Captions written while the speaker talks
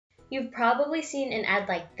You've probably seen an ad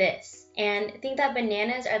like this and think that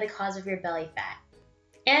bananas are the cause of your belly fat.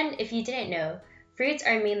 And if you didn't know, fruits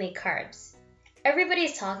are mainly carbs.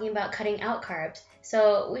 Everybody's talking about cutting out carbs,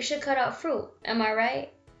 so we should cut out fruit, am I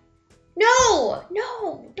right? No,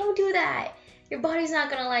 don't do that. Your body's not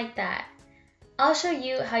gonna like that. I'll show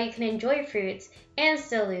you how you can enjoy fruits and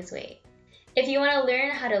still lose weight. If you want to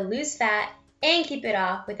learn how to lose fat and keep it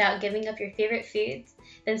off without giving up your favorite foods,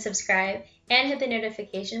 then subscribe and hit the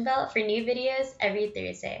notification bell for new videos every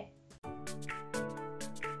Thursday.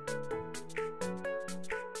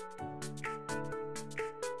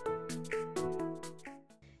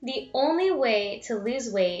 The only way to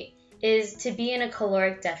lose weight is to be in a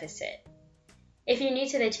caloric deficit. If you're new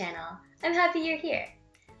to the channel, I'm happy you're here.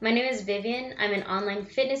 My name is Vivyen. I'm an online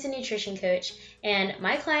fitness and nutrition coach, and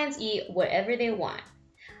my clients eat whatever they want.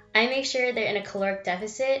 I make sure they're in a caloric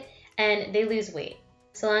deficit and they lose weight,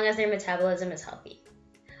 so long as their metabolism is healthy.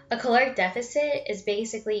 A caloric deficit is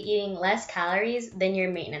basically eating less calories than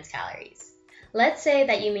your maintenance calories. Let's say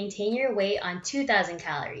that you maintain your weight on 2,000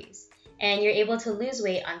 calories, and you're able to lose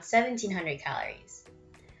weight on 1,700 calories.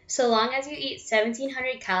 So long as you eat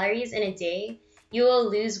 1,700 calories in a day, you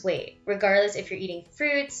will lose weight, regardless if you're eating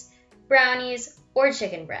fruits, brownies, or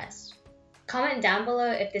chicken breast. Comment down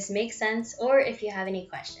below if this makes sense or if you have any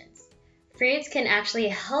questions. Fruits can actually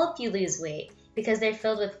help you lose weight because they're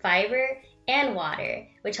filled with fiber and water,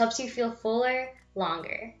 which helps you feel fuller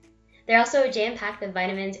longer. They're also jam-packed with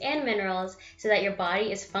vitamins and minerals so that your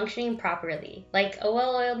body is functioning properly, like a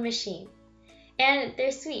well-oiled machine. And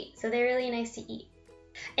they're sweet, so they're really nice to eat.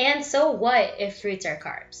 And so what if fruits are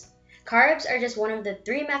carbs? Carbs are just one of the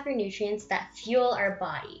 3 macronutrients that fuel our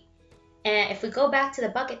body. And if we go back to the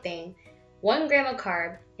bucket thing, 1 gram of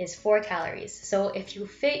carb is 4 calories. So if you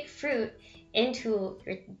fit fruit into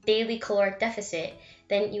your daily caloric deficit,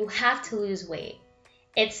 then you have to lose weight.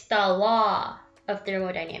 It's the law of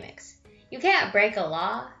thermodynamics. You can't break a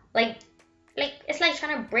law. It's like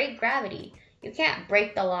trying to break gravity. You can't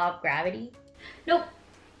break the law of gravity. Nope,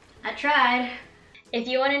 I tried. If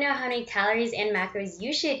you want to know how many calories and macros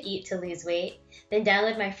you should eat to lose weight, then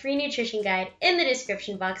download my free nutrition guide in the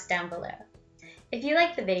description box down below. If you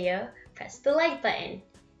like the video, press the like button.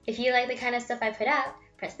 If you like the kind of stuff I put out,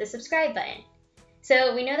 press the subscribe button.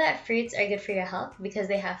 So we know that fruits are good for your health because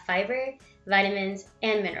they have fiber, vitamins,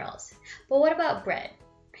 and minerals. But what about bread?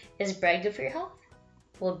 Is bread good for your health?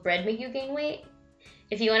 Will bread make you gain weight?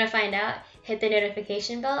 If you want to find out, hit the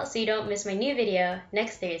notification bell so you don't miss my new video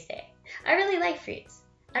next Thursday. I really like fruits.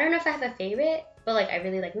 I don't know if I have a favorite, but I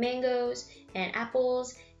really like mangoes and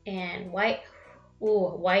apples and white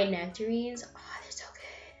nectarines. Oh, they're so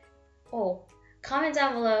good. Oh, comment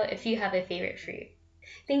down below if you have a favorite fruit.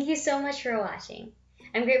 Thank you so much for watching.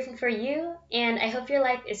 I'm grateful for you, and I hope your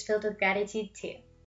life is filled with gratitude too.